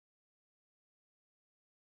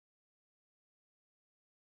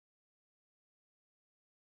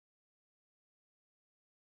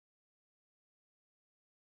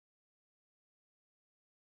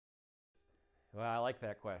Well, I like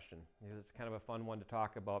that question. It's kind of a fun one to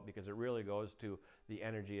talk about because it really goes to the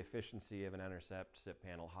energy efficiency of an intercept SIP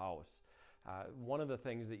panel house. One of the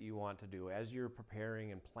things that you want to do as you're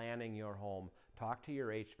preparing and planning your home, talk to your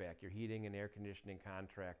HVAC, your heating and air conditioning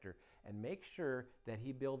contractor, and make sure that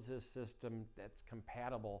he builds his system that's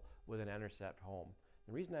compatible with an intercept home.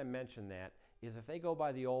 The reason I mention that is if they go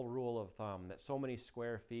by the old rule of thumb that so many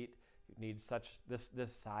square feet need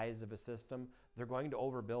this size of a system, they're going to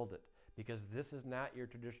overbuild it, because this is not your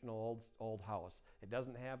traditional old house. It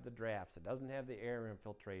doesn't have the drafts, it doesn't have the air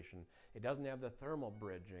infiltration, it doesn't have the thermal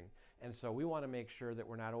bridging. And so we want to make sure that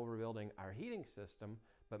we're not overbuilding our heating system,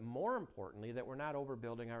 but more importantly, that we're not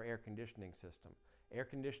overbuilding our air conditioning system. Air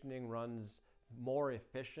conditioning runs more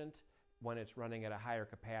efficient when it's running at a higher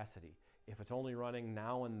capacity. If it's only running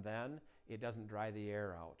now and then, it doesn't dry the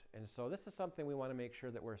air out. And so this is something we want to make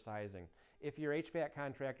sure that we're sizing. If your HVAC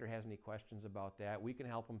contractor has any questions about that, we can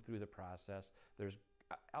help them through the process. There's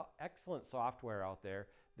excellent software out there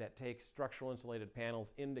that takes structural insulated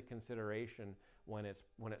panels into consideration when it's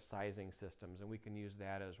sizing systems, and we can use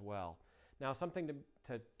that as well. Now, something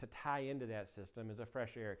to tie into that system is a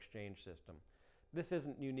fresh air exchange system. This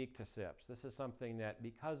isn't unique to SIPs. This is something that,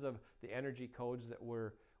 because of the energy codes that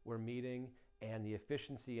we're meeting and the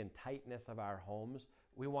efficiency and tightness of our homes,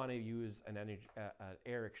 we want to use an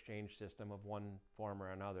air exchange system of one form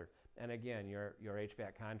or another. And again, your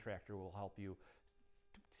HVAC contractor will help you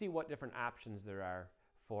see what different options there are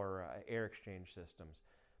for air exchange systems.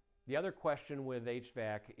 The other question with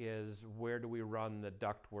HVAC is, where do we run the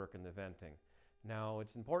ductwork and the venting? Now,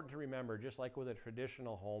 it's important to remember, just like with a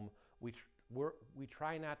traditional home, we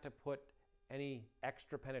try not to put any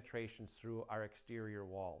extra penetrations through our exterior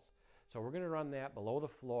walls. So we're going to run that below the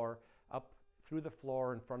floor, up through the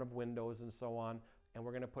floor, in front of windows and so on, and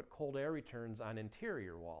we're going to put cold air returns on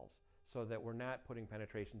interior walls so that we're not putting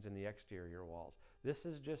penetrations in the exterior walls. This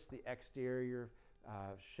is just the exterior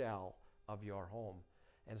shell of your home.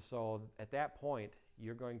 And so at that point,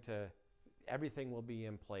 everything will be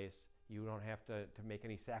in place. You don't have to make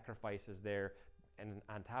any sacrifices there. And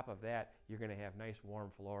on top of that, you're going to have nice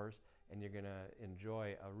warm floors, and you're going to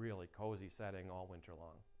enjoy a really cozy setting all winter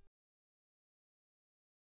long.